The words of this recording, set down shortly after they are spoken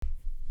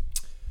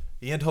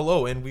And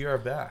hello, and we are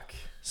back.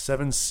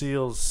 7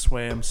 seals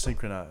swam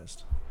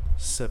synchronized.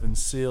 7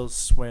 seals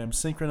swam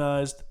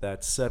synchronized.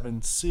 That's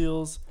 7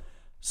 seals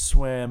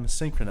swam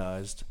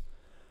synchronized.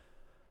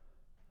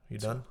 You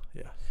done?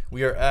 Yeah.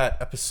 We are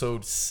at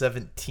episode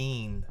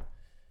 17.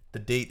 The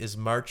date is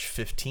March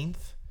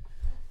 15th.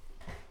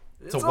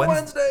 It's a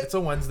Wednesday. It's a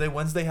Wednesday.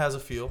 Wednesday has a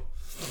feel.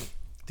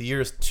 The year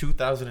is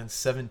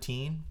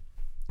 2017.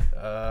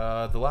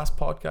 The last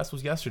podcast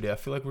was yesterday. I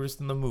feel like we're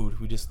just in the mood.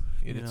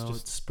 It's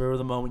just spur of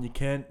the moment.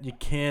 You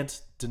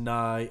can't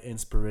deny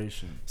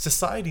inspiration.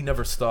 Society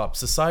never stops.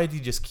 Society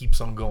just keeps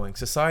on going.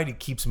 Society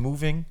keeps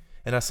moving,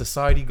 and as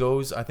society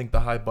goes, I think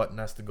the high button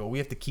has to go. We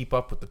have to keep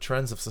up with the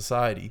trends of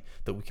society,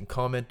 that we can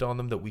comment on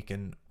them, that we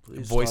can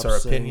voice our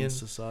opinion.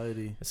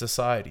 Society.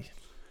 Society.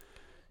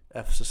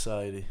 F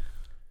society.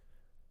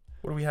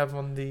 What do we have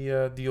on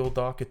the old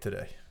docket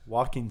today?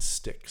 Walking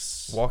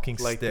sticks. Walking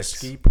like sticks. The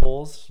ski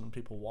poles when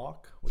people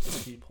walk with the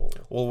ski pole.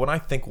 Well, when I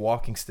think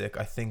walking stick,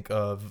 I think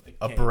of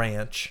a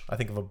branch. I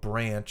think of a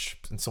branch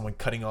and someone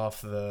cutting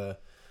off the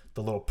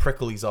little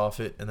pricklies off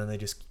it, and then they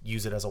just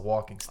use it as a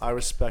walking stick. I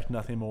respect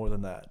nothing more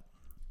than that.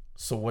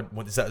 So what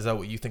is that? Is that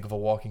what you think of a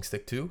walking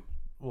stick too?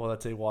 Well,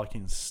 that's a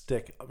walking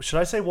stick. Should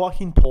I say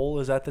walking pole?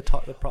 Is that the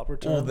proper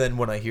term? Well, then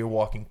when I hear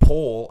walking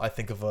pole, I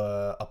think of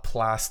a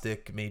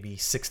plastic, maybe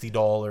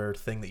 $60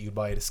 thing that you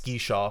buy at a ski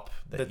shop.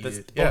 Where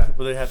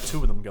they have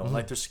two of them going,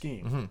 like they're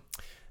skiing. Mm-hmm.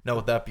 Now,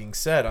 with that being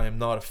said, I am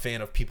not a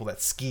fan of people that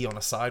ski on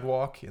a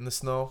sidewalk in the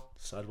snow.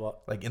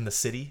 Sidewalk? Like in the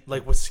city.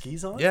 Like with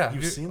skis on? Yeah.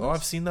 You've seen this? Oh,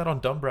 I've seen that on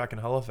Dumbrack and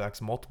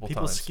Halifax multiple times.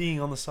 People skiing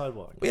on the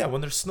sidewalk. Yeah,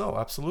 when there's snow,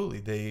 absolutely.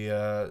 They,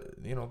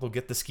 they'll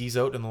get the skis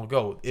out and they'll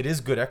go. It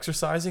is good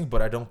exercising,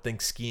 but I don't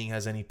think skiing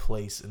has any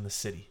place in the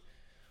city.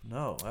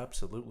 No,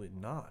 absolutely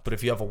not. But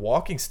if you have a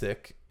walking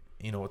stick,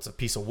 it's a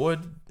piece of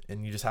wood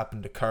and you just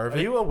happen to carve it.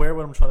 Are you aware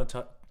what I'm trying to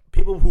talk?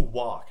 People who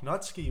walk,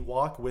 not ski,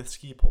 walk with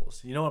ski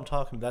poles. You know what I'm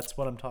talking about? That's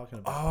what I'm talking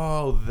about.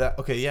 Oh,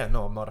 okay, yeah,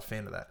 no, I'm not a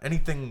fan of that.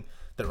 Anything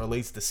that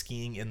relates to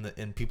skiing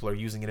and people are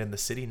using it in the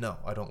city, no,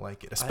 I don't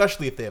like it.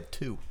 Especially if they have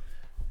two.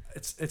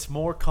 It's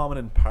more common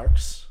in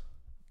parks.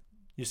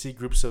 You see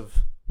groups of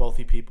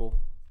wealthy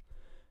people.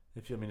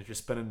 If you're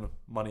spending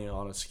money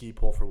on a ski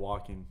pole for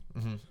walking,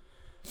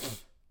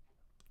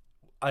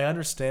 I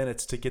understand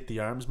it's to get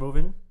the arms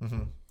moving.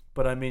 Mm-hmm.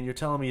 But you're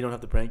telling me you don't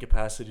have the brain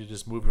capacity to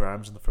just move your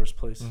arms in the first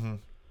place. Mm-hmm.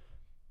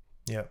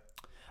 Yeah.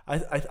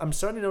 I'm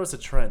starting to notice a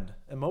trend,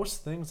 and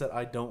most things that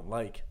I don't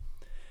like,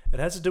 it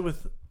has to do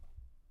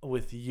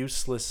with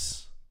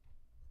useless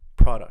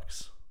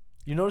products.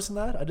 You noticing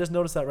that? I just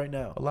noticed that right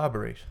now.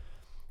 Elaborate.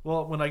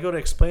 Well, when I go to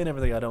explain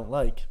everything I don't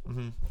like,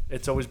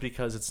 it's always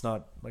because it's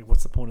not like,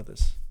 what's the point of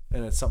this?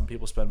 And it's something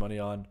people spend money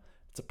on.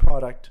 It's a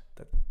product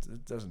that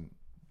doesn't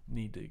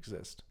need to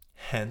exist.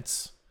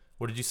 Hence,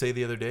 what did you say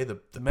the other day? The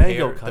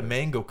mango cutter. The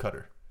mango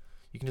cutter.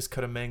 You can just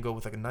cut a mango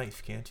with like a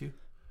knife, can't you?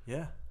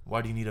 Yeah.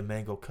 Why do you need a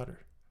mango cutter?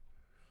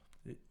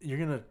 You're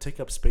going to take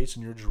up space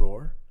in your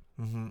drawer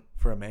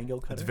for a mango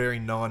cutter? It's very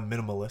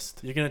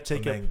non-minimalist. You're going to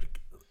take up...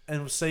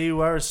 And say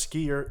you are a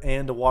skier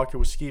and a walker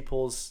with ski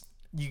poles.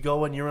 You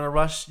go and you're in a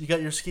rush. You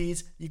got your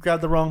skis. You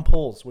grab the wrong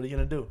poles. What are you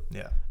going to do?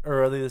 Yeah.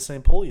 Or are they the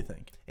same pole, you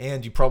think?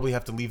 And you probably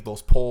have to leave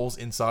those poles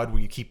inside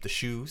where you keep the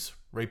shoes,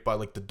 right by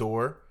like the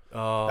door.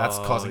 Oh, that's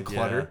causing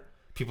clutter.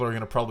 Yeah. People are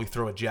going to probably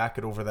throw a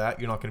jacket over that.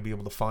 You're not going to be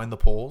able to find the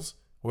poles.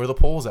 Where are the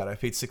poles at? I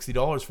paid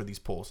 $60 for these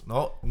poles.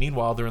 No,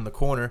 meanwhile, they're in the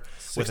corner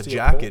with a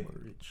jacket.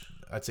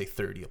 I'd say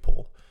 30 a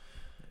pole.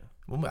 Yeah.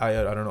 Well,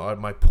 I don't know.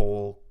 My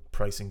pole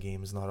pricing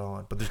game is not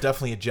on. But there's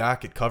definitely a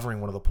jacket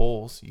covering one of the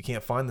poles. You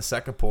can't find the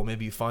second pole.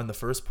 Maybe you find the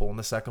first pole, and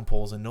the second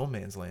pole's in no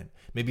man's land.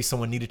 Maybe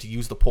someone needed to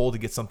use the pole to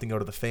get something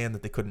out of the fan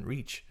that they couldn't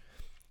reach.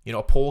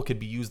 A pole could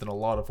be used in a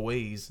lot of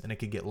ways, and it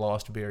could get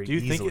lost very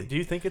easily. Do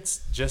you think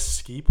it's just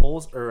ski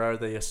poles, or are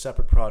they a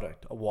separate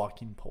product, a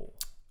walking pole?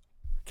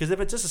 Because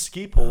if it's just a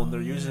ski pole and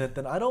they're using it,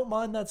 then I don't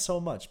mind that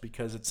so much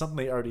because it's something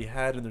they already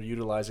had and they're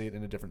utilizing it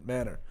in a different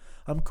manner.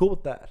 I'm cool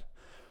with that.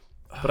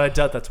 But I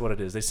doubt that's what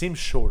it is. They seem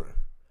shorter.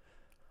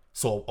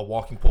 So a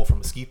walking pole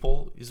from a ski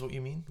pole is what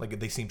you mean? Like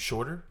they seem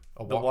shorter?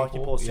 The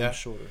walking pole seems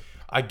shorter.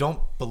 I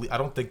don't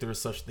think there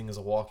is such thing as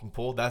a walking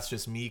pole. That's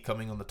just me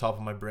coming on the top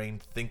of my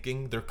brain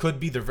thinking. There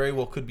very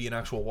well could be an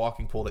actual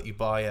walking pole that you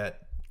buy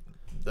at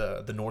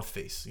the North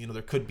Face.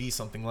 There could be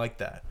something like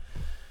that.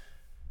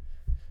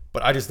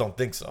 But I just don't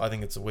think so. I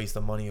think it's a waste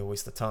of money, a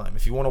waste of time.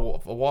 If you want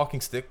a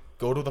walking stick,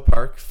 go to the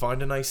park,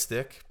 find a nice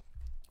stick.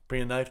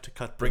 Bring a knife to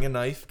cut. Bring a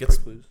knife.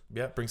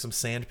 Bring some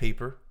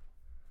sandpaper.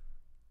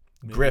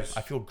 Maybe grip.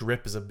 I feel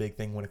grip is a big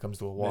thing when it comes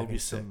to a walking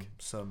stick. Maybe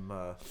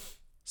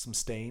some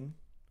stain,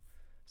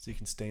 so you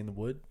can stain the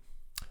wood.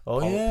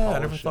 Oh yeah, I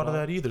never thought of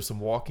that either. Some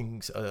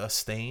walking a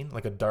stain,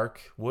 like a dark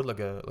wood, like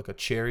a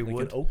cherry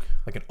wood,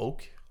 like an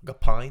oak, like a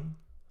pine.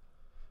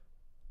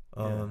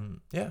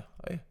 Yeah.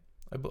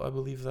 I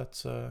believe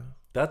that's a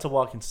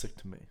walking stick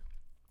to me.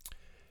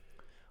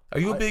 Are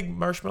you a big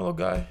marshmallow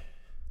guy?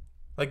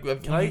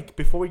 Like,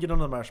 before we get on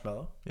the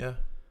marshmallow? Yeah.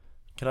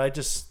 Can I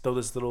just throw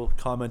this little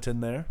comment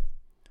in there?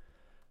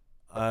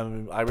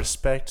 I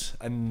respect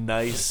a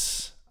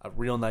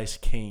real nice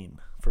cane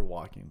for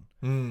walking.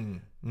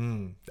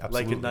 Absolutely.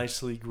 Like a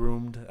nicely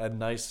groomed,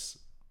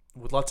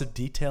 with lots of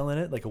detail in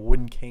it, like a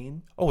wooden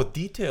cane. Oh, with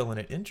detail in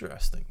it.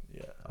 Interesting.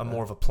 Yeah. I'm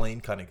more of a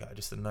plain kind of guy.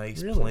 Just a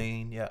nice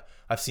plain. Yeah.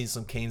 I've seen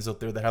some canes out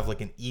there that have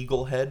like an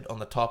eagle head on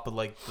the top of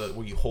like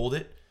where you hold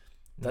it.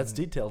 That's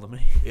detail to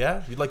me.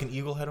 Yeah? You'd like an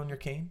eagle head on your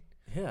cane?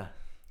 Yeah.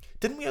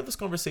 Didn't we have this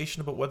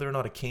conversation about whether or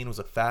not a cane was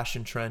a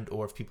fashion trend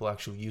or if people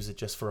actually use it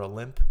just for a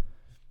limp?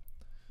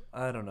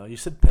 I don't know. You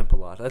said pimp a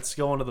lot. Let's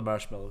go on to the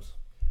marshmallows.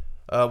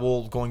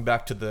 Well, going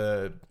back to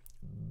the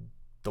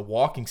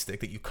walking stick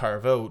that you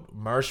carve out,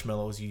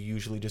 marshmallows, you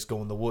usually just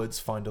go in the woods,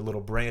 find a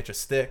little branch, a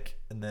stick,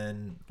 and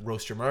then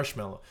roast your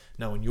marshmallow.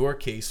 Now, in your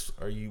case,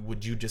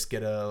 would you just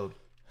get a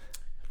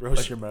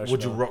roast your marshmallow?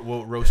 Would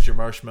you roast your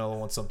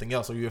marshmallow on something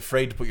else? Are you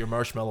afraid to put your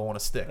marshmallow on a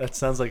stick? That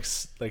sounds like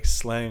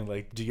slang.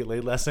 Like, did you get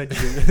laid last night?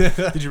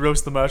 Did you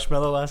roast the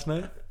marshmallow last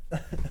night?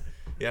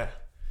 Yeah.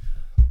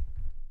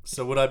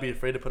 So would I be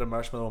afraid to put a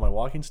marshmallow on my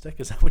walking stick?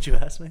 Is that what you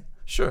asked me?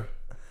 Sure.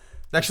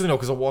 Actually, no,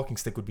 because a walking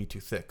stick would be too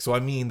thick. So, I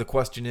mean, the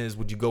question is,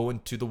 would you go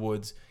into the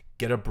woods,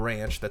 get a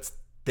branch that's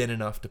thin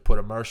enough to put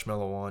a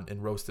marshmallow on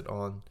and roast it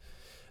on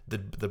the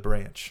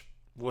branch?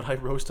 Would I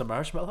roast a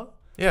marshmallow?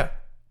 Yeah.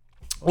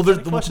 Well,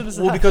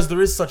 because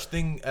there is such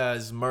thing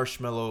as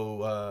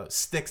marshmallow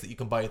sticks that you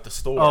can buy at the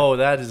store. Oh,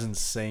 that is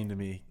insane to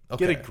me.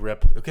 Okay. Get a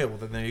grip. Okay, well,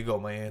 then there you go.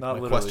 My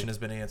Literally. question has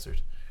been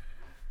answered.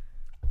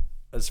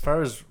 As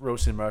far as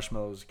roasting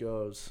marshmallows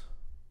goes,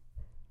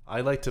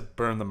 I like to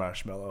burn the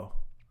marshmallow.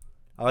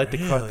 I like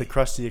the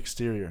crusty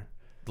exterior.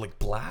 Like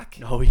black?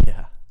 Oh,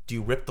 yeah. Do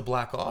you rip the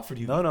black off or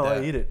do you No,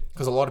 I eat it.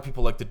 Because a lot of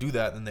people like to do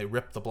that and then they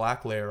rip the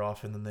black layer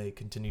off and then they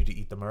continue to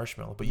eat the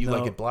marshmallow. But you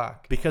like it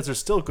black. Because there's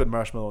still good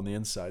marshmallow on the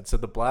inside. So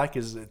the black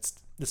it's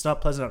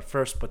not pleasant at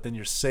first, but then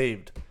you're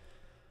saved.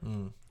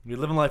 You're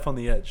living life on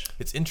the edge.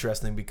 It's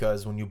interesting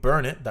because when you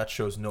burn it, that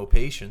shows no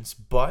patience.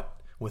 But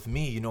with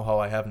me, you know how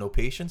I have no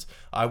patience?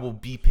 I will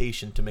be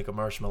patient to make a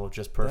marshmallow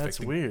just perfect. That's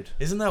weird.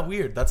 Isn't that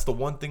weird? That's the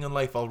one thing in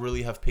life I'll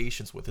really have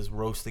patience with is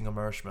roasting a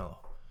marshmallow.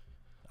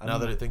 Now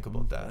that I think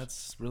about that.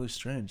 That's really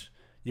strange.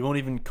 You won't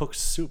even cook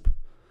soup.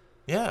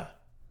 Yeah.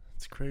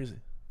 It's crazy.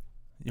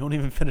 You won't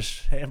even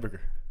finish hamburger.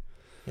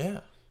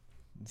 Yeah.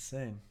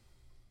 Insane.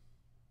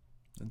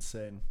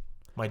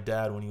 My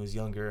dad, when he was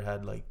younger,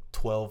 had like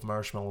 12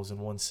 marshmallows in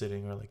one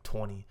sitting or like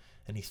 20.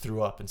 And he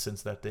threw up. And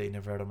since that day,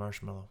 never had a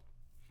marshmallow.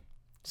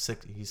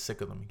 He's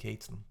sick of them. He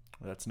hates them.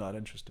 That's not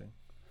interesting.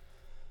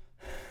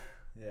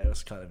 Yeah, it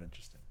was kind of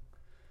interesting.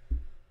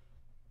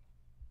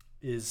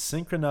 Is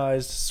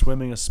synchronized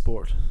swimming a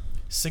sport?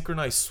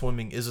 Synchronized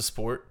swimming is a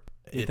sport.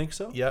 You think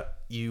so? Yeah.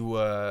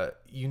 You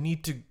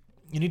need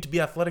to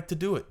be athletic to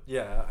do it.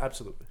 Yeah,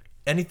 absolutely.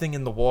 Anything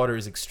in the water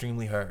is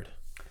extremely hard.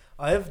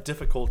 I have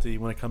difficulty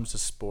when it comes to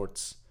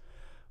sports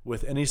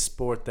with any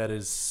sport that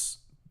is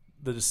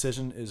the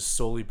decision is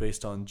solely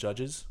based on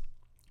judges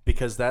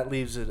because that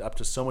leaves it up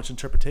to so much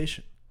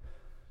interpretation.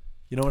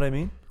 You know what I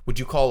mean? Would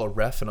you call a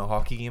ref in a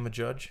hockey game a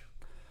judge?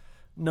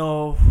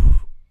 No.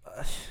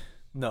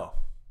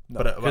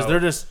 But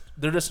because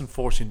they're just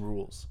enforcing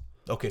rules.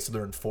 Okay, so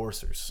they're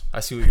enforcers. I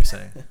see what you're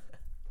saying.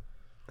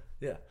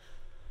 Yeah.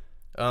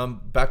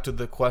 Back to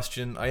the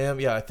question.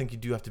 I think you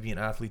do have to be an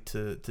athlete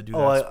to do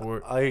that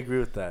sport. I agree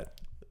with that.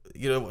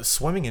 You know,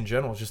 swimming in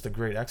general is just a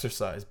great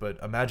exercise, but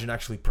imagine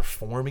actually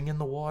performing in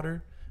the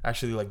water,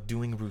 actually like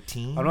doing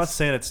routines. I'm not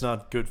saying it's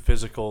not good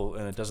physical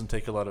and it doesn't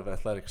take a lot of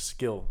athletic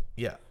skill.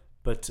 Yeah.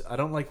 But I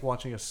don't like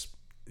watching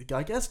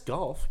I guess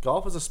golf.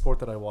 Golf is a sport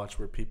that I watch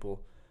where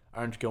people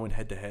aren't going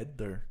head to head.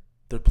 They're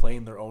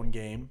playing their own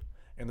game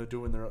and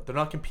they're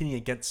not competing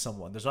against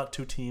someone. There's not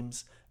two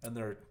teams and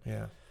they're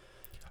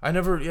I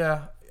never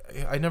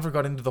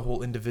got into the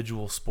whole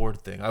individual sport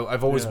thing.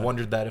 I've always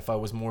wondered that if I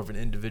was more of an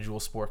individual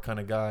sport kind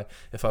of guy,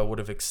 if I would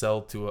have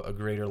excelled to a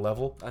greater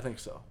level. I think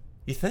so.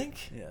 You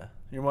think? Yeah.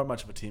 You're not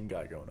much of a team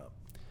guy growing up.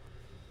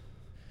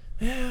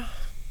 Yeah.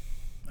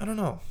 I don't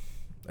know.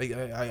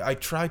 I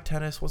tried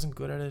tennis, wasn't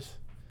good at it.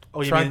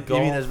 Oh, you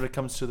mean as it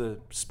comes to the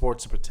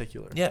sports in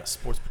particular? Yeah,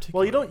 sports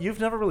particular. Well, you've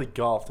never really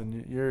golfed,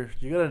 and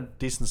you got a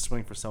decent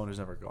swing for someone who's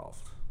never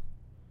golfed.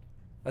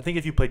 I think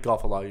if you played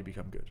golf a lot, you'd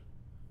become good.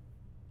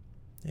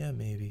 Yeah,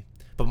 maybe.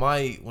 But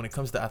when it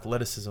comes to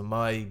athleticism,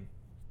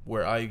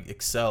 where I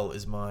excel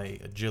is my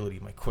agility,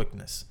 my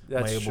quickness.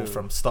 That's able true.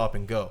 from stop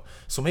and go.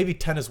 So maybe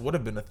tennis would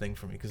have been a thing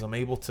for me because I'm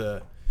able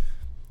to,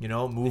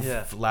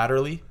 move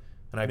laterally.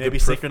 And maybe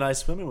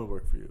synchronized swimming would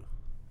work for you.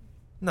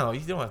 No,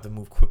 you don't have to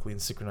move quickly in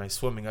synchronized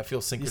swimming. I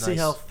feel synchronized. You see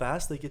how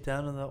fast they get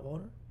down in that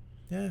water?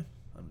 Yeah.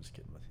 I'm just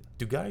kidding with you.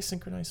 Do guys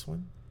synchronize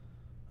swim?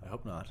 I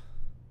hope not.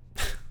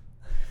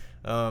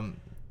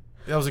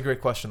 That was a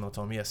great question though,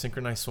 Tom. Yeah,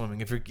 synchronized swimming.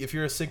 If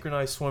you're a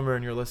synchronized swimmer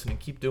and you're listening,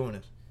 keep doing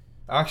it.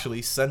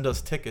 Actually, send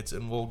us tickets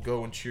and we'll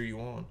go and cheer you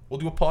on. We'll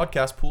do a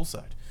podcast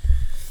poolside.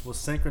 We'll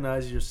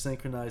synchronize your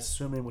synchronized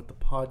swimming with the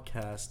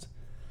podcast.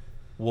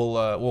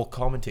 We'll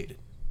commentate it.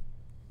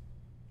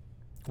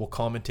 We'll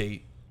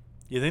commentate.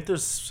 You think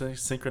there's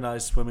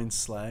synchronized swimming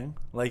slang?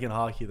 Like in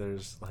hockey,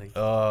 there's like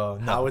no,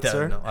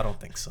 howitzer? No, I don't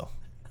think so.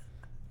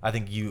 I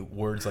think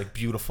words like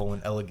beautiful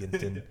and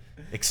elegant and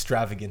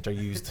extravagant are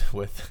used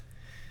with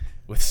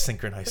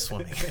synchronized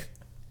swimming.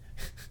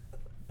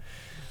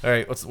 All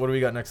right, what do we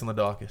got next on the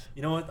docket?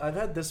 You know what? I've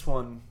had this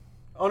one.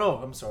 Oh no,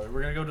 I'm sorry.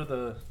 We're gonna go to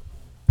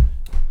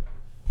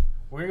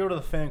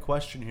the fan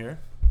question here.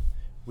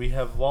 We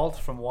have Walt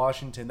from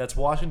Washington. That's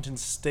Washington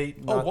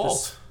State, not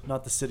Walt.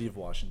 Not the city of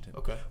Washington.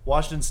 Okay.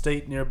 Washington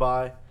State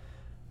nearby.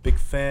 Big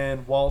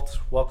fan. Walt,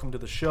 welcome to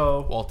the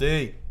show. Walt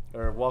D.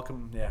 Or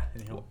welcome, yeah.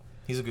 Anyhow.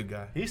 He's a good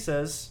guy. He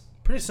says,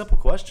 pretty simple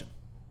question.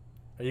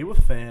 Are you a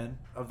fan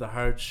of the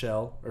hard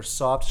shell or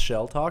soft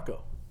shell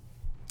taco?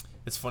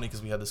 It's funny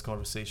because we had this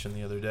conversation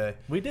the other day.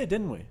 We did,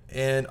 didn't we?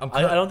 And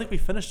I don't think we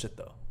finished it,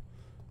 though.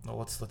 No,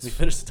 let's. We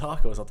finished the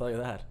tacos, I'll tell you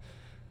that.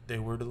 They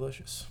were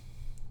delicious.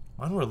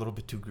 Mine were a little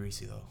bit too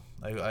greasy, though.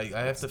 I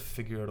have to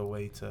figure out a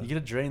way to... You got to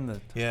drain the...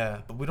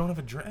 Yeah, but we don't have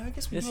a drain. I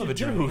guess we yes, do have a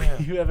you drain. do. Yeah.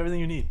 You have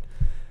everything you need.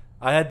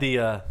 I had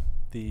the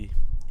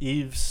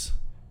Eve's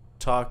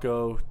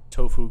taco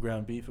tofu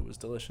ground beef. It was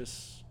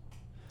delicious.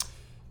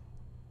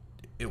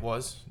 It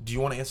was. Do you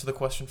want to answer the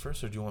question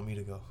first, or do you want me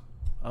to go?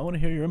 I want to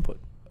hear your input.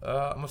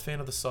 I'm a fan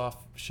of the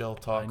soft shell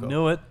taco. I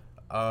knew it.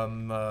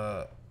 I'm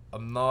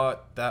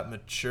not that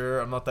mature.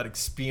 I'm not that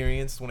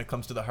experienced when it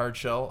comes to the hard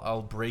shell.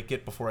 I'll break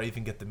it before I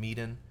even get the meat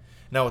in.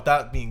 Now, with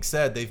that being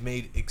said, they've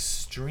made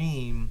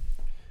extreme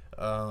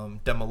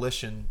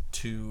demolition.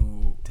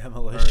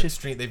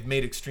 They've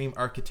made extreme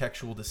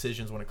architectural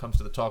decisions when it comes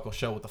to the taco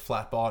shell with the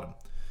flat bottom.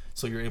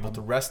 So you're able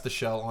to rest the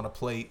shell on a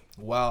plate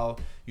while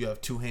you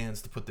have two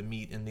hands to put the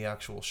meat in the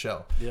actual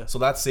shell. Yeah. So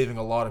that's saving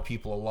a lot of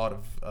people a lot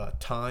of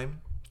time.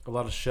 A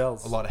lot of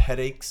shells. A lot of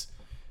headaches.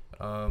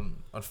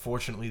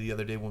 Unfortunately, the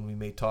other day when we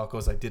made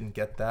tacos, I didn't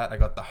get that. I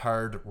got the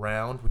hard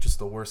round, which is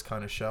the worst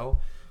kind of shell.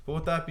 But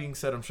with that being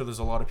said, I'm sure there's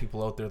a lot of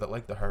people out there that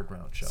like the hard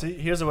round shell. See,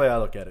 here's the way I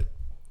look at it.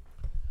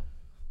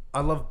 I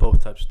love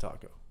both types of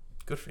taco.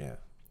 Good for you.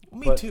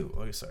 Well, me too.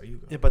 Oh, sorry, you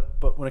go. Yeah,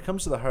 but when it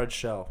comes to the hard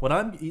shell, when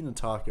I'm eating a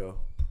taco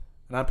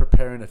and I'm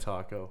preparing a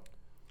taco,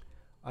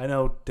 I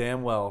know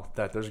damn well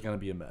that there's going to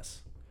be a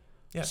mess.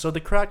 Yeah. So the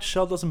cracked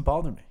shell doesn't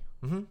bother me.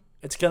 Mm-hmm.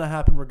 It's going to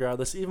happen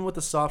regardless. Even with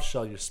the soft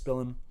shell, you're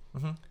spilling.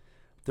 Mm-hmm.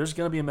 There's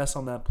going to be a mess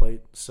on that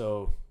plate,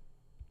 so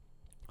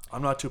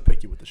I'm not too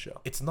picky with the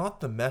shell. It's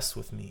not the mess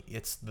with me.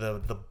 It's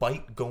the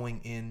bite going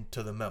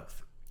into the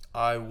mouth.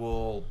 I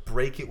will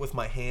break it with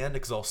my hand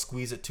because I'll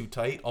squeeze it too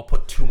tight. I'll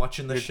put too much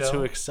in the shell. You're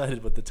too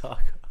excited with the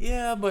taco.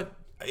 Yeah, but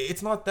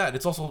it's not that.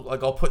 It's also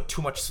like I'll put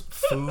too much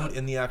food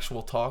in the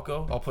actual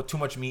taco. I'll put too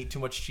much meat, too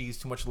much cheese,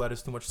 too much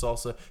lettuce, too much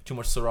salsa, too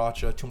much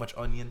sriracha, too much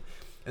onion,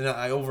 and then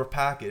I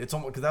overpack it. It's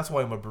almost because that's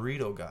why I'm a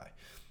burrito guy.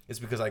 It's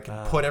because I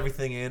can put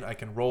everything in. I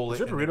can roll it. Is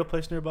there a burrito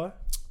place nearby?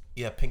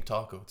 Yeah, Pink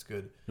Taco. It's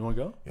good. You want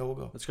to go? Yeah, we'll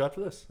go. Let's go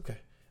after this. Okay.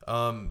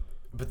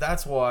 But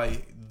that's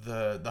why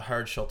the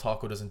hard shell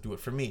taco doesn't do it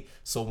for me.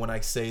 So when I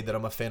say that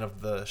I'm a fan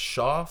of the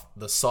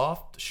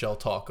soft shell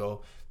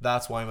taco,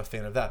 that's why I'm a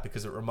fan of that,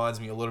 because it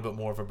reminds me a little bit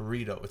more of a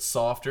burrito. It's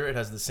softer. It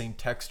has the same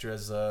texture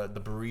as the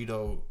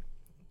burrito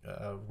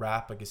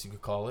wrap, I guess you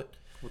could call it.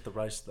 With the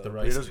rice, though. The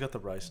rice. Burrito's got the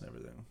rice and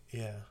everything.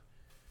 Yeah.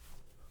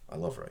 I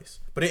love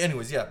rice. But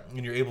anyways, yeah,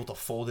 and you're able to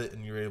fold it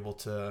and you're able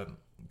to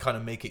kind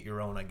of make it your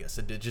own, I guess.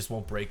 It just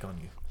won't break on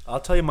you. I'll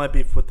tell you my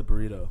beef with the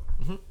burrito.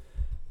 Mm-hmm.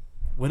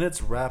 When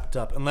it's wrapped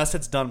up, unless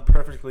it's done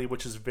perfectly,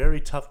 which is very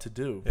tough to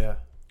do, Yeah.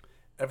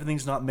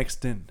 everything's not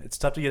mixed in. It's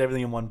tough to get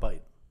everything in one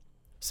bite.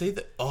 Say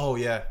that. Oh,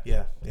 yeah.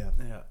 Yeah.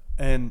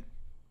 And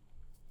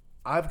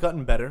I've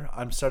gotten better.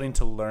 I'm starting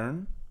to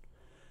learn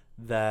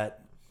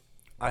that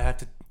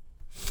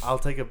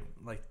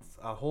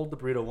I'll hold the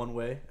burrito one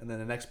way, and then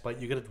the next bite,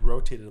 you got to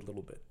rotate it a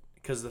little bit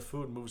because the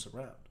food moves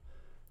around.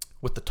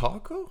 With the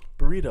taco?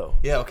 Burrito.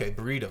 Yeah, okay,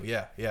 burrito.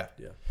 Yeah. Yeah.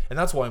 And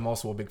that's why I'm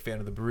also a big fan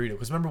of the burrito.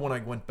 Because remember when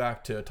I went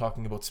back to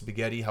talking about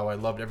spaghetti, how I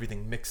loved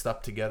everything mixed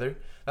up together?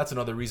 That's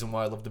another reason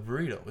why I love the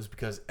burrito, is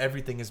because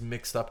everything is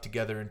mixed up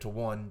together into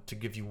one to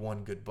give you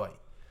one good bite.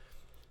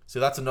 So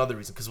that's another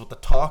reason. Because with the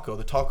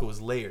taco is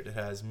layered. It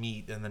has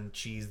meat and then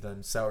cheese,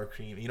 then sour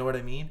cream. You know what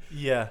I mean?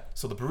 Yeah.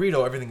 So the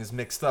burrito, everything is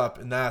mixed up,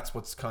 and that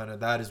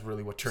is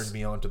really what turned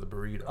me on to the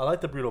burrito. I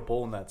like the burrito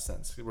bowl in that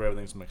sense, where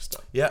everything's mixed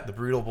up. Yeah, the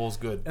burrito bowl is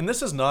good. And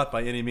this is not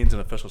by any means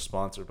an official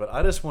sponsor, but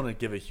I just want to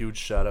give a huge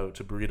shout out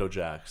to Burrito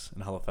Jack's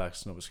in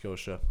Halifax, Nova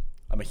Scotia.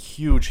 I'm a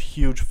huge,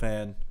 huge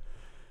fan.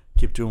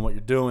 Keep doing what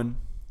you're doing.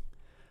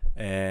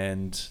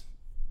 And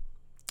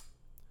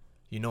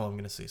You know I'm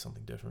going to say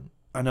something different.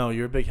 I know,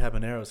 you're a big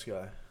habaneros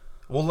guy.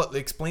 Well,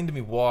 explain to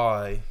me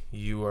why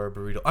you are a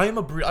burrito. I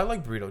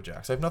like Burrito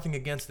Jacks. I have nothing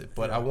against it,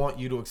 but I want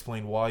you to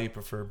explain why you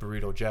prefer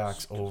Burrito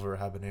Jacks over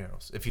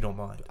habaneros, if you don't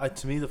mind.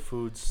 To me, the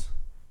foods,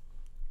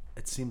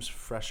 it seems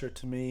fresher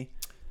to me.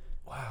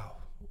 Wow.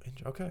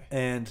 Okay.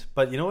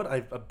 But you know what?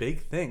 A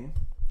big thing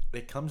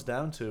it comes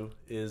down to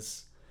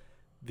is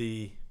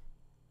the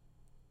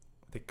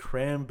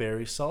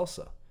cranberry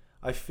salsa.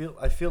 I feel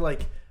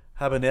like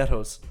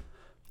habaneros,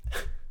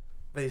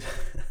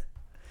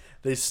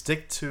 they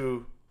stick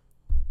to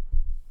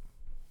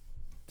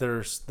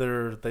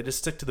they just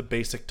stick to the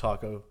basic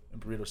taco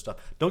and burrito stuff.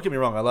 Don't get me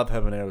wrong, I love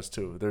habaneros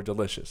too. They're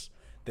delicious.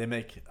 They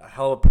make a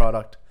hell of a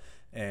product,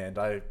 and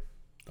I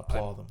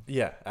Applaud them.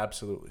 Yeah,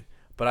 absolutely.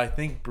 But I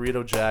think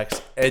Burrito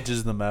Jack's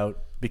edges them out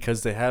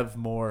because they have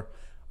more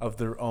of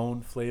their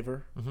own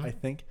flavor. Mm-hmm. I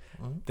think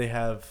Mm-hmm. they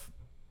have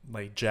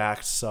like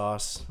Jack's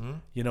sauce. Mm-hmm.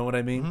 You know what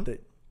I mean? Mm-hmm.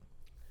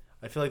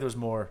 I feel like there's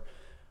more.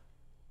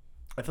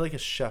 I feel like a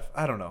chef.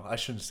 I don't know. I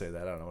shouldn't say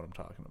that. I don't know what I'm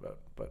talking about.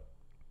 But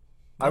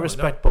I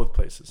respect both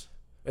places.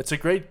 It's a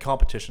great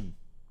competition.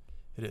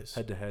 It is.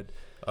 Head to head.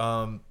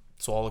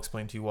 So I'll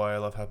explain to you why I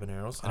love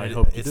habaneros. I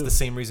hope you it's do. the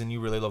same reason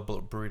you really love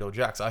Burrito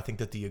Jacks. I think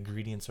that the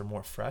ingredients are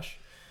more fresh.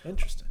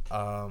 Interesting.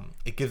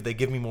 They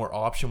give me more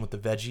option with the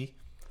veggie.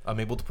 I'm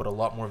able to put a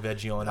lot more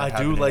veggie on.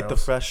 I do like the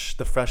fresh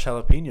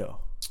jalapeno.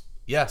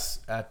 Yes,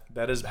 That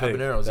is big.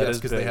 habaneros. That Yes, is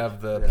because they big.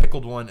 have the Yeah.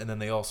 pickled one, and then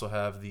they also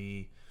have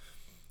the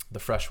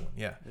fresh one.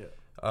 Yeah.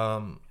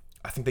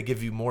 I think they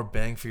give you more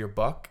bang for your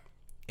buck.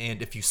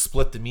 And if you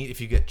split the meat, if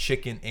you get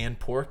chicken and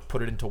pork,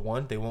 put it into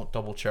one, they won't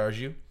double charge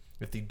you.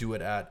 If they do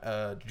it at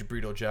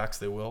Burrito Jack's,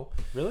 they will.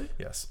 Really?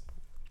 Yes.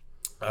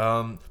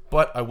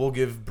 But I will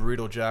give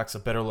Burrito Jack's a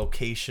better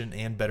location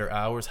and better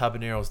hours.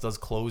 Habaneros does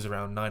close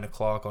around 9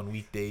 o'clock on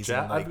weekdays.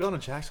 I've gone to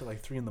Jack's at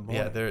like 3 a.m.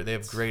 Yeah, they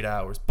have great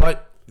hours.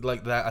 But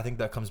like that, I think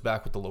that comes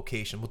back with the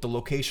location. With the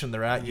location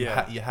they're at, you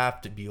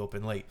have to be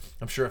open late.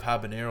 I'm sure if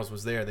Habaneros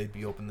was there, they'd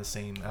be open the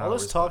same hours. All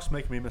this talk's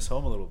making me miss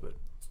home a little bit.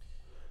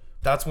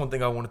 That's one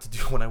thing I wanted to do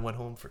when I went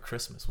home for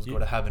Christmas was go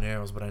to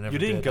Habaneros, but I never You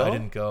didn't did. go? I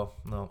didn't go.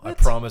 No, What? I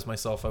promised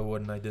myself I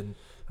would, and I didn't.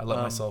 I let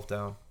myself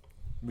down.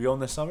 We going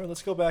this summer?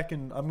 Let's go back,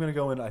 and I'm gonna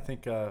go in. I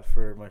think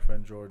for my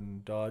friend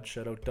Jordan Dodge,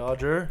 shout out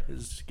Dodger,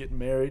 is getting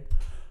married.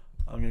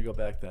 I'm gonna go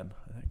back then.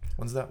 I think.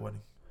 When's that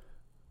wedding?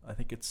 I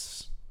think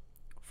it's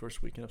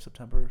first weekend of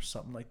September, or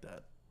something like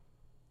that.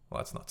 Well,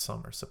 that's not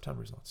summer.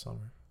 September's not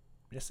summer.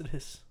 Yes, it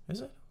is.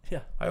 Is it?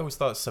 Yeah. I always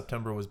thought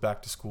September was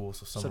back to school,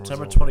 so summer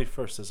September was over.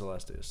 21st is the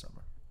last day of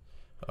summer.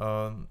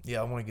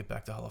 Yeah, I want to get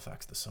back to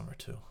Halifax this summer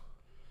too.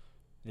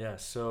 Yeah.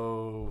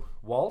 So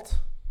Walt,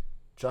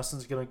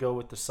 Justin's gonna go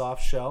with the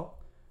soft shell.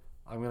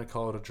 I'm gonna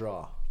call it a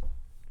draw.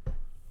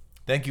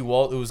 Thank you,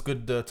 Walt. It was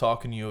good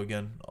talking to you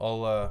again.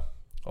 I'll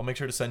make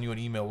sure to send you an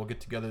email. We'll get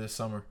together this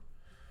summer.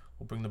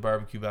 We'll bring the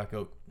barbecue back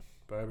out.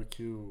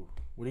 Barbecue.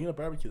 What are you gonna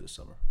barbecue this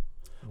summer?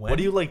 When? What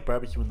do you like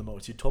barbecuing the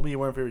most? You told me you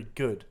weren't very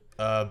good.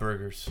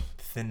 Burgers,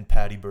 thin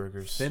patty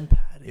burgers. Thin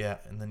patty. Yeah,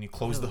 and then you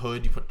close the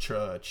hood. You put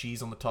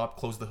cheese on the top.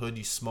 Close the hood.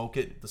 You smoke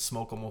it. The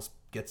smoke almost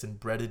gets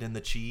embedded in the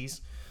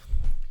cheese.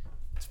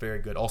 It's very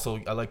good. Also,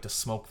 I like to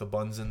smoke the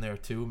buns in there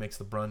too. Makes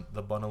the bun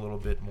a little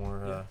bit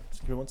more.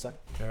 Just give me 1 sec.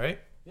 All right.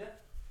 Yeah.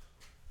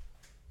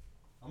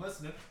 I'm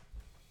listening.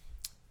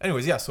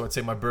 Anyways, yeah. So I'd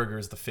say my burger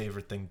is the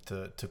favorite thing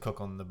to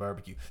cook on the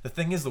barbecue. The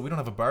thing is that we don't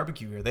have a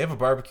barbecue here. They have a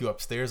barbecue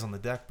upstairs on the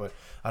deck, but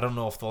I don't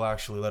know if they'll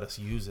actually let us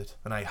use it,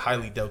 and I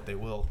highly doubt they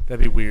will.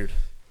 That'd be weird.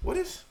 What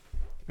if?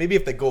 Maybe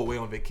if they go away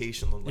on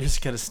vacation, they'll You're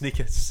just gonna sneak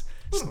a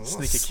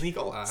sneak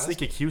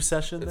a Q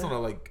session. It's there?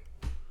 not like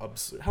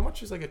absurd. How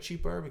much is like a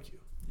cheap barbecue?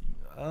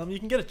 You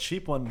can get a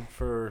cheap one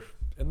for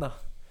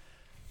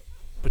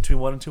between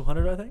 1 and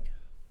 200, I think.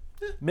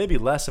 Maybe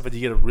less if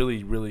you get a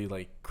really, really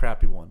like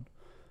crappy one.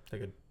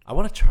 Like a I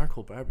want a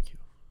charcoal barbecue.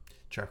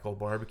 charcoal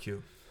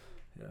barbecue.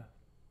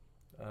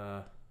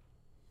 Yeah.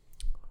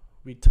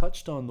 We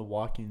touched on the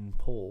walking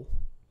pole.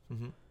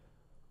 Mm-hmm.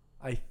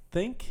 I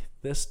think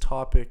this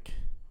topic,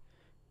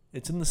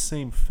 it's in the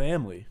same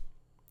family.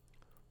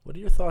 What are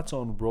your thoughts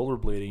on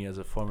rollerblading as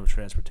a form of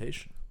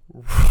transportation?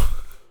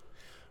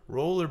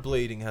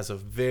 Rollerblading has a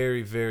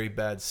very, very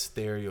bad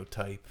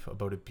stereotype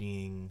about it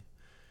being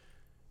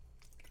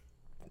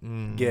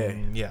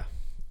gay. Yeah,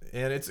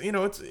 and it's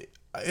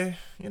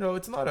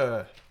not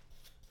a.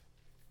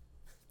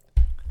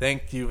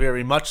 Thank you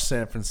very much,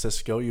 San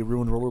Francisco. You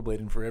ruined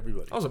rollerblading for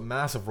everybody. I was a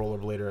massive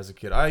rollerblader as a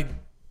kid. I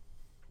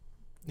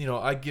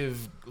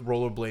give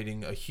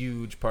rollerblading a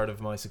huge part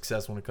of my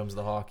success when it comes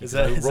to hockey. Is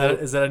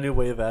that a new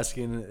way of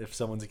asking if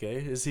someone's gay?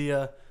 Is he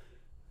a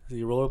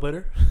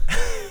rollerblader?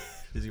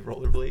 Is he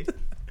rollerblade?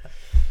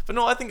 But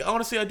no, I do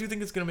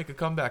think it's going to make a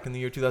comeback in the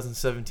year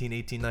 2017,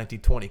 18, 19,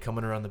 20,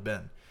 coming around the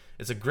bend.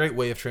 It's a great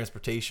way of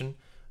transportation.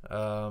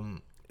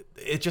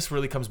 It just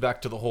really comes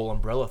back to the whole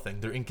umbrella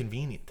thing. They're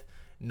inconvenient.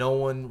 No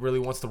one really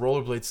wants to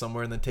rollerblade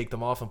somewhere and then take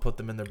them off and put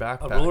them in their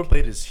backpack. A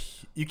rollerblade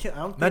is you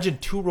can't. Imagine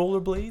 2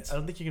 rollerblades. I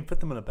don't think you can fit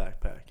them in a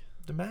backpack.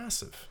 They're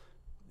massive.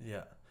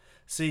 Yeah.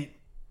 See,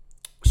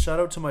 shout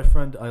out to my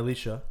friend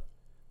Elisha.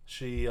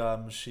 She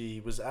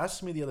was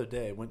asking me the other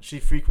day when she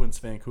frequents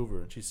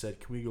Vancouver, and she said,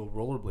 "Can we go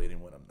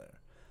rollerblading when I'm there?"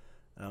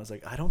 And I was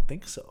like, "I don't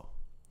think so."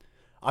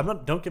 I'm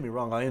not. Don't get me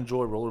wrong. I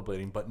enjoy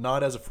rollerblading, but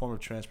not as a form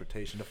of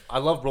transportation. I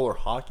love roller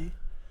hockey.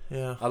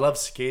 Yeah. I love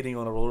skating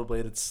on a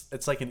rollerblade.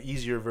 It's like an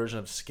easier version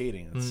of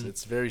skating.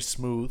 It's very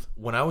smooth.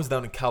 When I was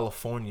down in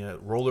California,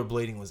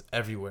 rollerblading was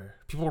everywhere.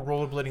 People were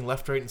rollerblading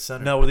left, right, and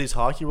center. Now, were these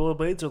hockey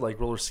rollerblades or like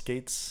roller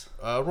skates?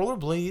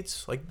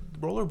 Rollerblades.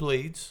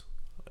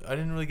 I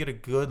didn't really get a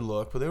good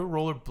look, but they were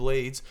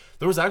rollerblades.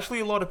 There was actually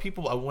a lot of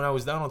people when I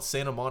was down on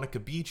Santa Monica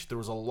Beach. There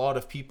was a lot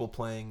of people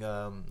playing.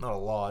 Not a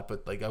lot,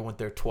 but like I went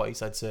there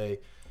twice. I'd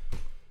say,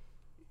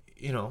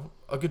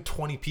 a good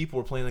 20 people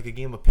were playing like a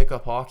game of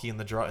pickup hockey in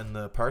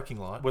the parking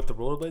lot With the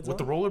rollerblades with on?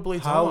 the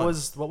rollerblades How on.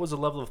 what was the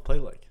level of play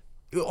like?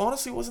 It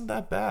honestly wasn't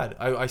that bad.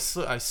 I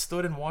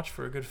stood and watched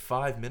for a good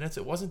 5 minutes.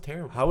 It wasn't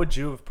terrible. How would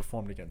you have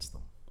performed against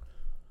them?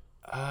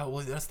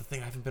 Well, that's the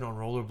thing. I haven't been on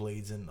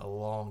rollerblades in a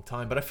long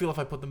time, but I feel if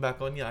I put them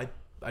back on, yeah,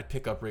 I'd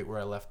pick up right where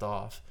I left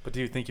off. But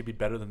do you think you'd be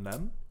better than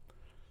them?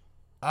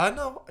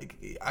 No,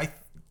 I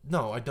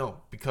don't,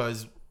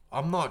 because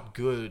I'm not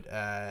good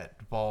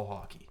at ball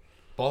hockey.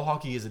 Ball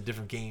hockey is a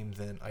different game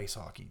than ice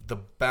hockey. The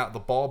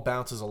ball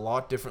bounces a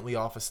lot differently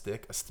off a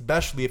stick,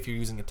 especially if you're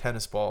using a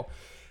tennis ball.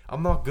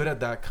 I'm not good at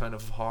that kind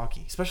of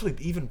hockey, especially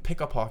even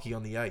pickup hockey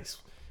on the ice.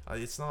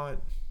 It's not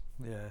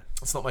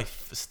my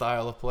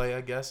style of play,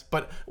 I guess.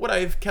 But would I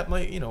have kept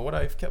my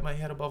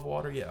head above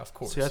water? Yeah, of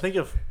course. See, I think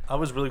if I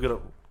was really good at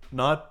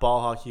not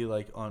ball hockey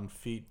like on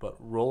feet, but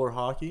roller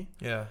hockey.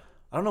 Yeah.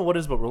 I don't know what it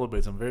is about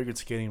rollerblades. I'm a very good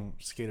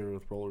skater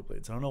with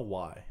rollerblades. I don't know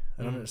why.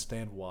 I don't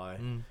understand why.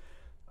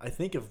 I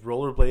think if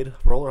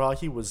roller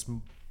hockey was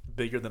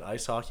bigger than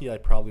ice hockey, I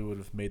probably would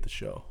have made the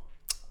show.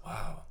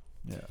 Wow.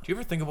 Yeah. Do you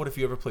ever think about if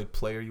you ever played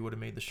player, you would have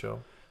made the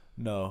show?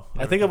 No.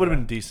 I think I would have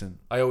been decent.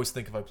 I always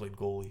think if I played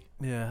goalie.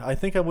 Yeah, I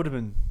think I would have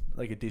been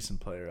like a decent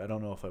player. I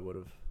don't know if I would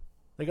have.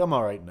 Like, I'm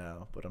all right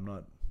now, but I'm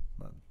not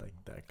like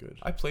that good.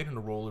 I played in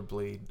a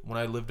rollerblade when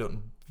I lived out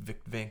in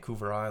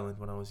Vancouver Island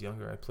when I was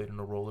younger. I played in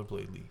a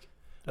rollerblade league.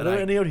 Are there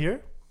any out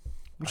here?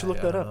 We should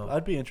look that up. know.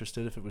 I'd be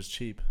interested if it was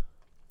cheap.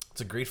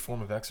 It's a great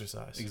form of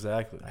exercise.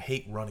 Exactly. I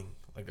hate running.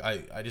 Like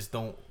I just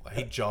don't. I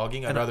hate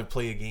jogging. I'd rather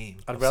play a game.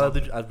 I'd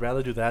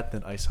rather do that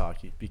than ice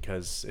hockey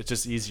because it's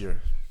just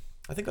easier.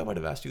 I think I might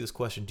have asked you this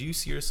question. Do you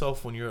see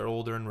yourself when you're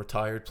older and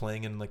retired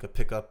playing in like a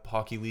pickup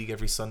hockey league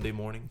every Sunday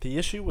morning? The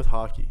issue with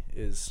hockey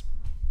is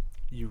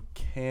you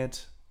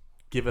can't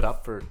give it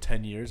up for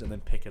 10 years and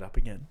then pick it up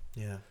again.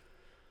 Yeah.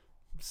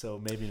 So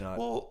maybe not.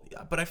 Well,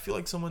 yeah, but I feel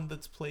like someone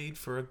that's played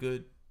for a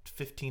good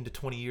 15 to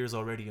 20 years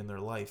already in their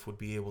life would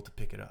be able to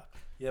pick it up.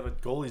 Yeah,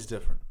 but goalie's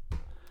different.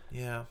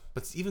 Yeah,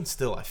 but even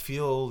still, I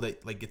feel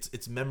that like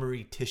it's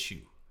memory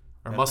tissue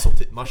or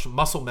Memory.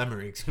 muscle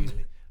memory. Excuse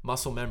me,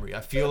 muscle memory.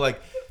 I feel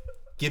like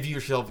give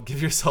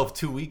yourself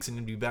 2 weeks and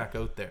you'll be back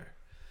out there.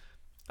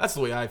 That's the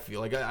way I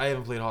feel. Like I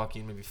haven't played hockey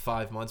in maybe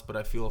 5 months, but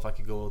I feel if I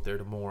could go out there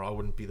tomorrow, I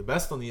wouldn't be the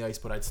best on the ice,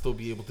 but I'd still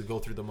be able to go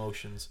through the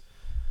motions.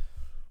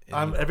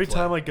 Every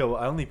time I go,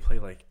 I only play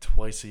like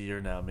twice a year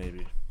now,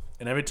 maybe.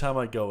 And every time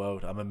I go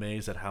out, I'm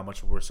amazed at how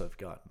much worse I've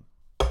gotten.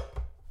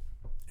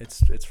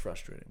 It's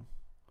frustrating.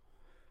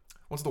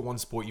 What's the one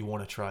sport you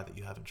want to try that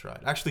you haven't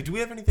tried? Actually, do we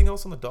have anything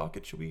else on the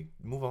docket? Should we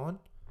move on?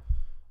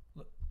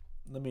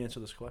 Let me answer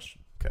this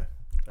question. Okay.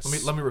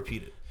 Let me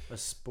repeat it. A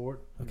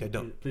sport? Okay,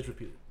 don't. Please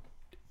repeat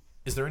it.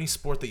 Is there any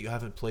sport that you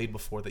haven't played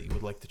before that you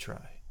would like to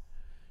try?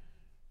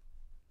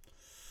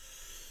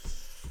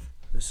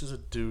 This is a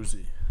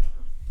doozy.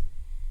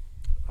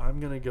 I'm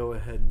going to go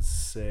ahead and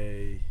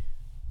say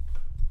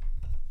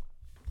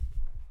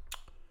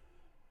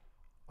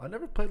I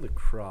never played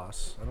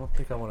lacrosse. I don't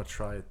think I want to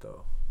try it,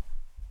 though.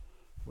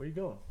 Where you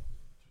going?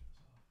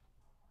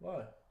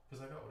 Why?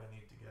 Because I got what I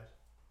need to get.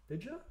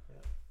 Did you?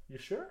 Yeah. You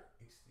sure?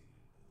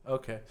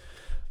 Okay.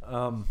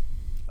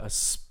 A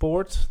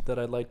sport that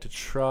I'd like to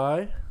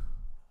try.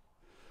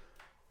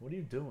 What are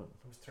you doing?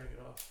 I was turning it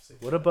off.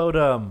 What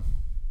about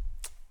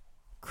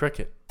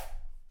cricket?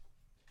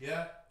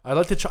 Yeah. I'd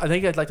like to try. I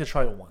think I'd like to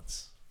try it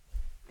once.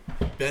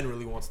 Ben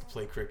really wants to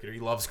play cricket. He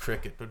loves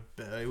cricket, but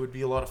it would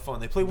be a lot of fun.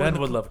 They play. Ben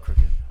would love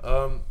cricket.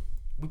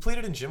 We played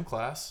it in gym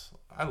class.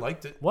 I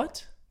liked it.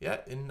 What? Yeah,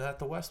 at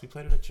the West, we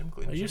played it at gym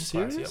class. Are you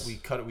serious? Class. Yeah, we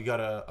cut it. We got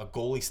a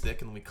goalie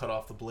stick, and then we cut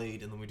off the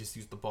blade, and then we just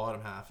used the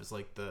bottom half as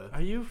like the.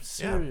 Are you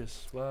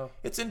serious? Yeah. Wow.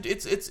 It's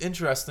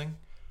interesting.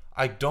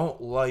 I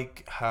don't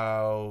like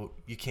how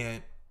you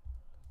can't.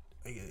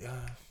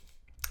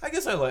 I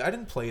guess I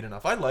didn't play it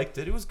enough. I liked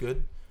it. It was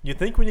good. You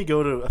think when you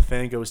go to a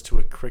fan goes to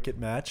a cricket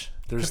match,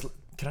 there's.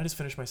 Can I just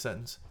finish my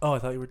sentence? Oh, I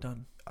thought you were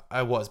done.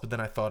 I was, but then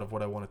I thought of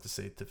what I wanted to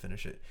say to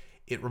finish it.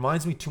 It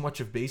reminds me too much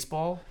of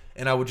baseball,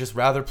 and I would just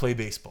rather play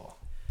baseball.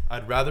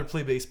 I'd rather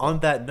play baseball. On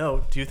that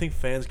note, do you think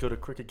fans go to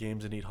cricket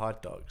games and eat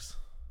hot dogs?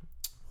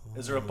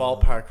 Is there a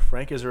ballpark,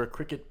 Frank? Is there a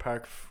cricket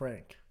park,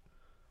 Frank?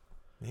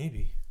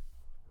 Maybe.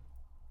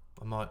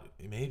 I'm not.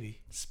 Maybe.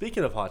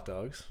 Speaking of hot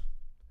dogs,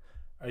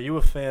 are you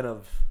a fan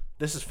of?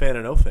 This is fan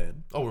or no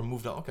fan. Oh, we're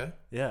moved on. Okay.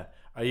 Yeah.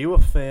 Are you a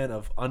fan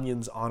of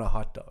onions on a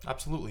hot dog?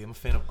 Absolutely. I'm a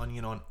fan of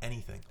onion on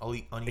anything. I'll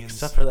eat onions.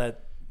 Except for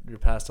that your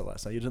pasta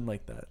last night. You didn't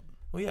like that.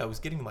 Well, yeah, I was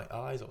getting to my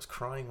eyes. I was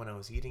crying when I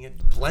was eating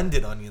it.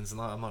 Blended onions,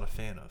 I'm not a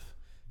fan of.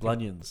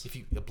 Blunions.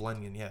 A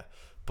blunion, yeah.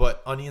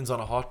 But onions on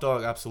a hot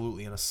dog,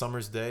 absolutely. On a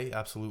summer's day,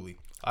 absolutely.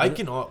 I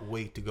cannot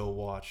wait to go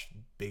watch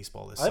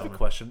baseball this summer. I have a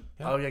question.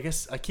 Yeah. Oh, I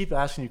guess I keep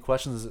asking you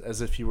questions as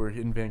if you were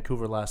in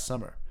Vancouver last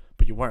summer,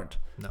 but you weren't.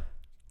 No.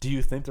 Do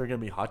you think there are going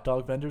to be hot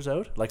dog vendors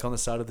out, like on the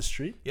side of the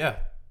street? Yeah.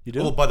 You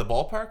do? Oh, by the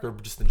ballpark or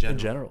just in general? In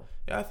general.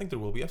 Yeah, I think there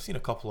will be. I've seen a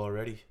couple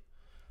already.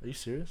 Are you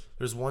serious?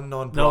 There's one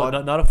on No,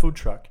 Broad. not a food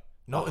truck.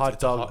 No, hot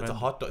it's dog. it's a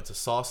hot dog. It's a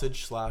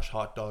sausage /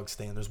 hot dog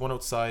stand. There's one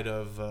outside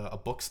of a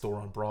bookstore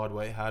on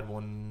Broadway. Had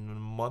one a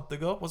month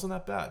ago. Wasn't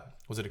that bad?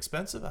 Was it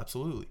expensive?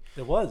 Absolutely.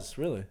 It was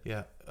really.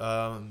 Yeah.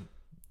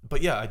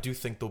 But yeah, I do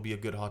think there'll be a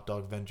good hot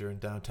dog vendor in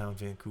downtown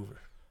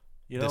Vancouver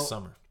this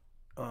summer.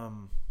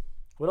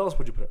 What else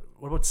would you put?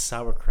 What about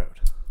sauerkraut?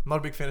 I'm not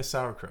a big fan of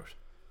sauerkraut.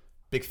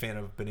 Big fan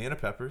of banana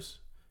peppers.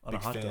 On a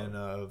hot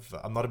dog?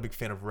 I'm not a big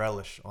fan of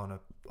relish on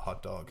a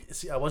hot dog.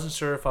 See, I wasn't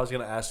sure if I was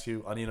going to ask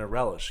you onion or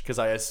relish because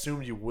I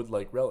assumed you would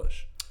like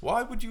relish.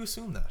 Why would you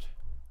assume that?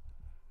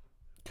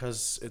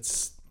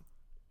 Because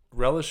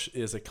relish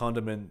is a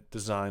condiment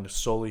designed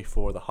solely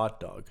for the hot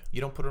dog. You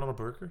don't put it on a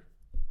burger?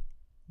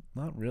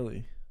 Not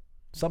really.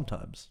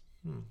 Sometimes.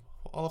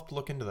 I'll have to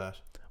look into that.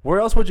 Where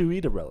else would you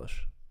eat a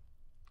relish?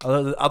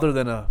 Other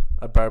than a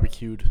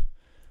barbecued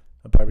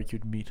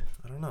meat.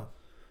 I don't know.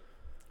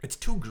 It's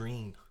too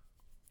green.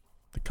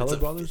 The color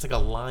brothers? It's like a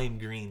lime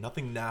green.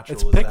 Nothing natural.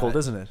 It's pickled,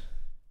 isn't it?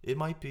 It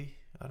might be.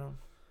 I don't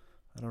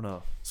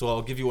know. So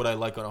I'll give you what I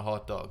like on a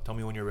hot dog. Tell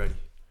me when you're ready.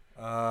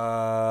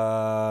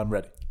 I'm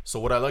ready. So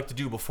what I like to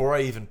do before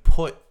I even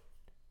put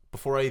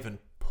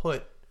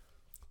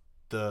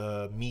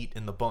the meat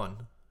in the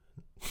bun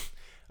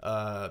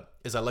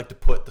is I like to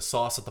put the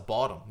sauce at the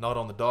bottom, not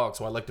on the dog.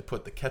 So I like to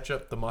put the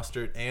ketchup, the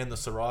mustard, and the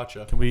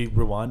sriracha. Can we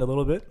rewind a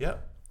little bit? Yeah.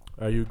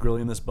 Are you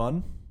grilling this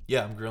bun?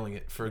 Yeah, I'm grilling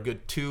it for a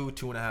good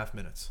 2.5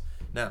 minutes.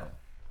 Now,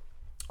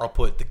 I'll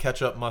put the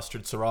ketchup,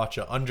 mustard,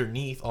 sriracha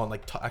underneath on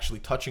actually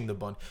touching the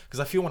bun, because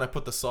I feel when I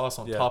put the sauce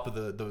on top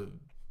of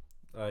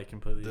I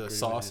completely agree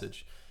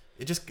sausage,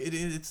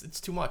 it's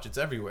too much. It's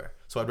everywhere.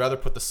 So I'd rather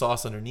put the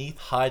sauce underneath,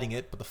 hiding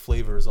it, but the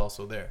flavor is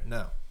also there.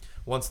 Now,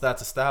 once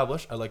that's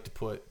established, I like to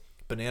put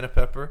banana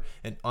pepper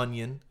and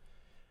onion,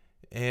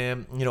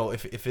 and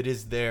if it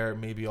is there,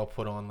 maybe I'll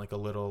put on like a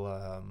little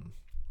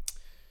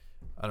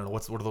I don't know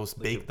what are those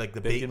like a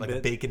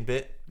bacon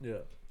bit. Yeah.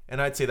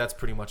 And I'd say that's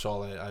pretty much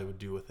all I would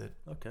do with it.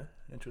 Okay,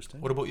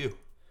 interesting. What about you?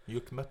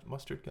 You a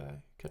mustard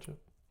guy? Ketchup?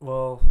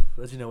 Well,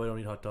 as you know, I don't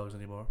eat hot dogs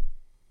anymore.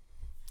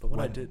 But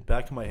when I did,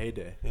 back in my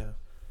heyday, yeah,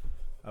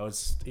 I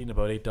was eating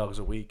about 8 dogs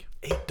a week.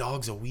 8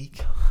 dogs a week?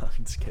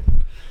 I'm just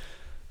kidding.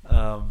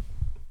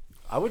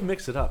 I would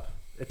mix it up.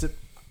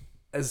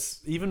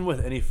 Even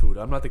with any food,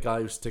 I'm not the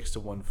guy who sticks to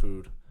one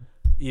food.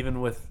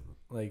 Even with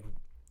like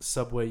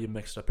Subway, you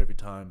mix it up every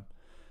time.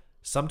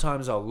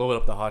 Sometimes I'll load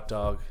up the hot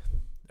dog,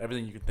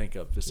 everything you can think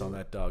of, just on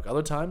that dog.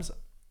 Other times,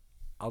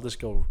 I'll just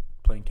go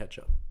plain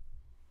ketchup.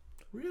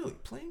 Really?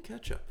 Plain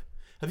ketchup?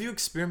 Have you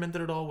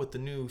experimented at all with the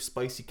new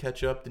spicy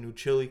ketchup, the new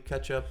chili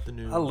ketchup,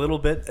 A little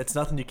bit. It's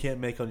nothing you can't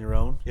make on your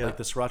own. Yeah. Like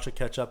the Sriracha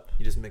ketchup.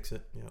 You just mix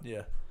it.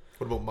 Yeah.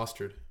 What about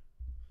mustard?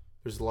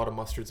 There's a lot of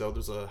mustards out.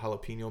 There's a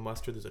jalapeno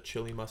mustard. There's a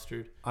chili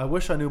mustard. I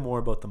wish I knew more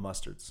about the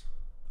mustards.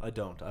 I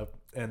don't.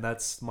 And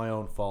that's my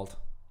own fault.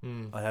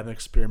 I haven't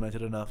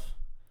experimented enough.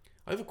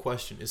 I have a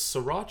question. Is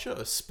Sriracha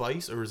a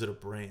spice or is it a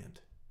brand?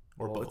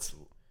 Or both?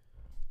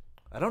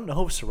 I don't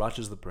know if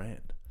Sriracha's the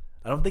brand.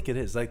 I don't think it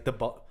is. Like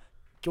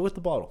go with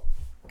the bottle.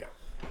 Okay.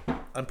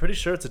 I'm pretty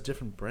sure it's a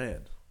different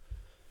brand.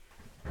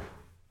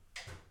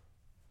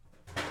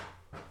 Let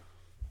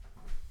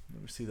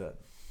me see that.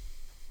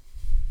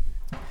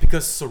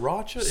 Because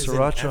Sriracha is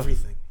in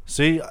everything.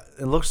 See,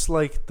 it looks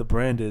like the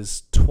brand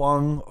is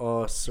Tuang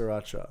or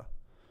Sriracha.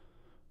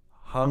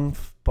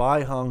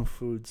 By Hung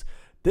Foods.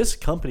 This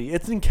company,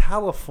 it's in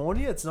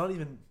California. It's not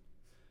even...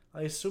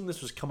 I assume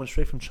this was coming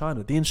straight from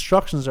China. The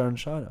instructions are in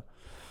China.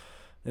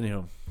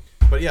 Anyhow.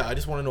 But yeah, I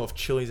just want to know if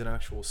chili's an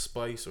actual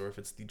spice or if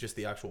it's just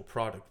the actual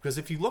product. Because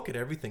if you look at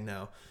everything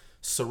now,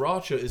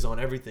 Sriracha is on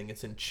everything.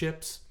 It's in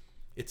chips.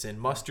 It's in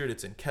mustard.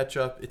 It's in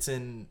ketchup. It's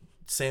in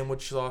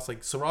sandwich sauce.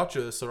 Like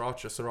Sriracha.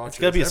 It's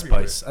got to be a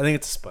spice. I think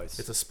it's a spice.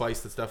 It's a spice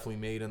that's definitely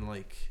made in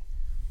like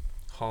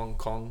Hong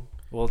Kong.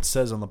 Well, it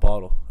says on the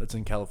bottle. It's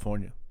in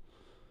California.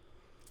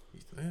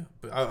 Yeah,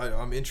 but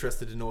I'm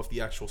interested to know if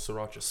the actual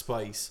Sriracha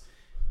spice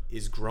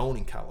is grown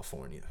in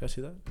California. Can I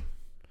see that?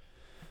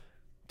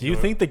 Do you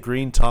think the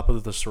green top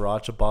of the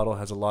Sriracha bottle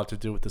has a lot to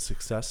do with the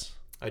success?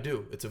 I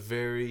do. It's a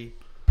very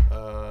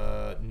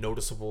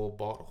noticeable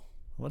bottle.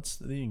 What's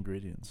the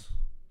ingredients?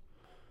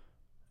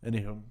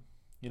 Anywho,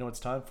 you know what it's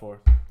time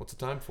for? What's it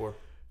time for?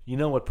 You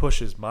know what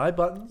pushes my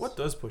buttons? What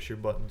does push your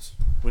buttons?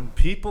 When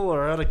people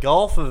are at a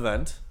golf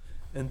event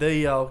and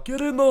they yell, "Get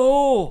in the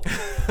hole!"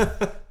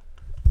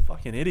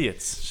 Fucking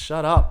idiots.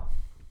 Shut up.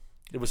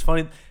 It was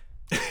funny.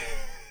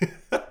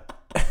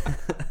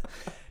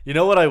 You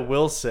know what I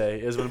will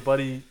say is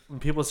when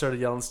people started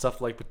yelling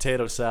stuff like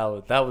potato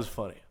salad, that was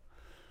funny.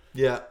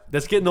 Yeah.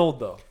 That's getting old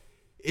though.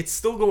 It's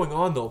still going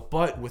on though,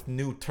 but with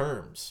new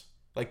terms.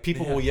 Like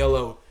people will yell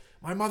out,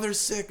 "My mother's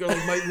sick," or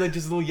like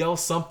just will yell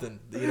something.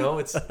 You know,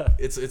 it's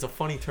a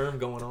funny term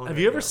going on. Have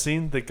you ever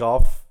seen the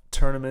golf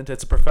tournament?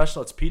 It's a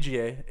professional. It's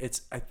PGA.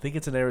 I think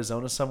it's in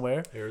Arizona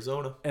somewhere.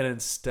 Arizona. And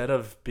instead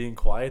of being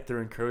quiet,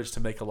 they're encouraged to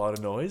make a lot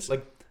of noise.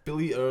 Like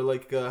Billy or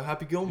like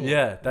Happy Gilmore.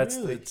 Yeah,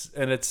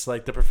 it's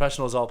like the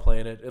professionals all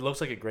playing it. It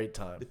looks like a great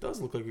time. It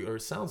does look like, or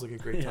it sounds like a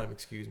great time.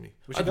 Excuse me.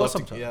 We should go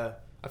sometime. Yeah,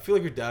 I feel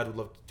like your dad would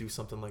love to do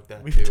something like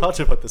that We've too. talked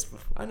about this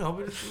before. I know,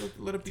 but just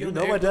let it be. Do you on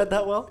know the my dad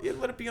that well? Yeah,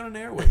 let it be on an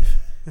airwave.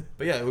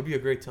 But yeah, it would be a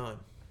great time.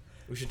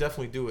 We should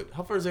definitely do it.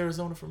 How far is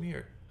Arizona from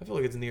here? I feel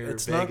like it's near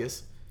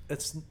Vegas.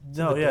 It's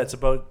about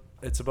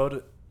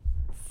a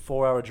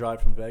 4-hour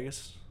drive from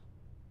Vegas.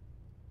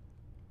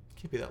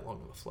 Can't be that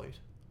long of a flight.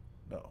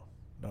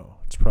 No,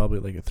 it's probably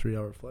like a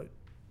 3-hour flight.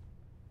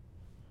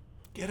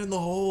 Get in the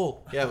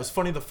hole. Yeah, it was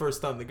funny the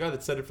first time. The guy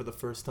that said it for the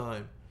first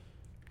time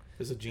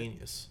is a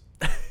genius.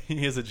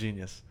 He is a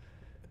genius.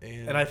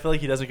 And I feel like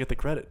he doesn't get the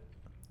credit.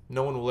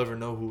 No one will ever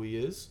know who he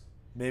is.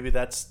 Maybe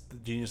that's the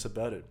genius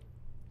about it.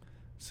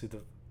 See,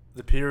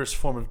 the purest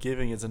form of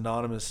giving is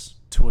anonymous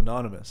to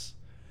anonymous.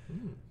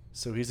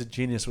 So he's a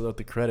genius without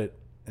the credit,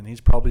 and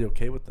he's probably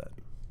okay with that.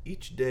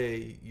 Each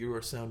day, you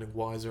are sounding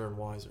wiser and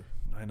wiser.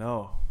 I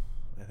know.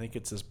 I think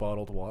it's this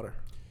bottled water.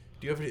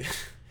 Do you have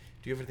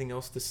anything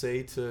else to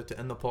say to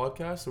end the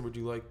podcast, or would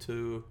you like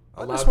to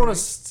elaborate? I just want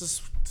to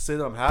say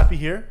that I'm happy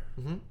here.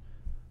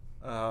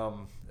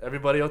 Mm-hmm.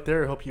 Everybody out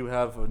there, I hope you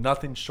have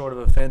nothing short of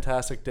a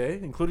fantastic day,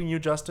 including you,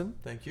 Justin.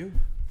 Thank you.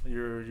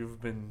 You've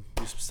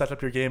stepped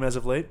up your game as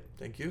of late.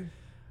 Thank you.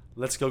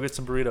 Let's go get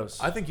some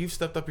burritos. I think you've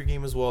stepped up your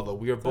game as well, though.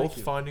 We are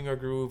both finding our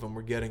groove, and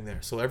we're getting there.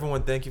 So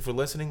everyone, thank you for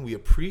listening. We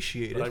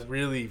appreciate it. I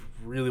really,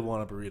 really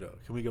want a burrito.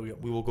 Can we go get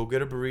one? We will go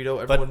get a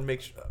burrito. Everyone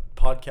make sure.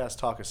 Podcast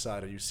talk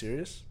aside, are you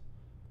serious?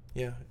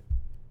 Yeah.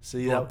 So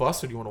you want a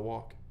bus or do you want to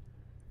walk?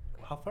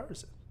 How far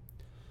is it?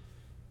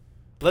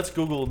 Let's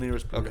Google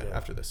nearest burrito. Okay,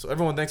 after this. So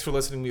everyone, thanks for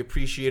listening. We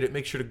appreciate it.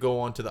 Make sure to go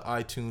on to the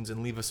iTunes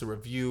and leave us a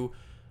review.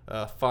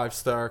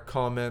 5-star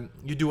comment.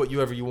 You do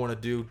whatever you want to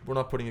do. We're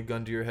not putting a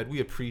gun to your head. We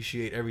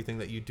appreciate everything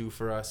that you do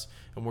for us,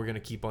 and we're going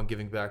to keep on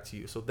giving back to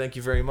you. So thank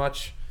you very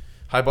much.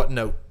 High button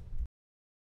out.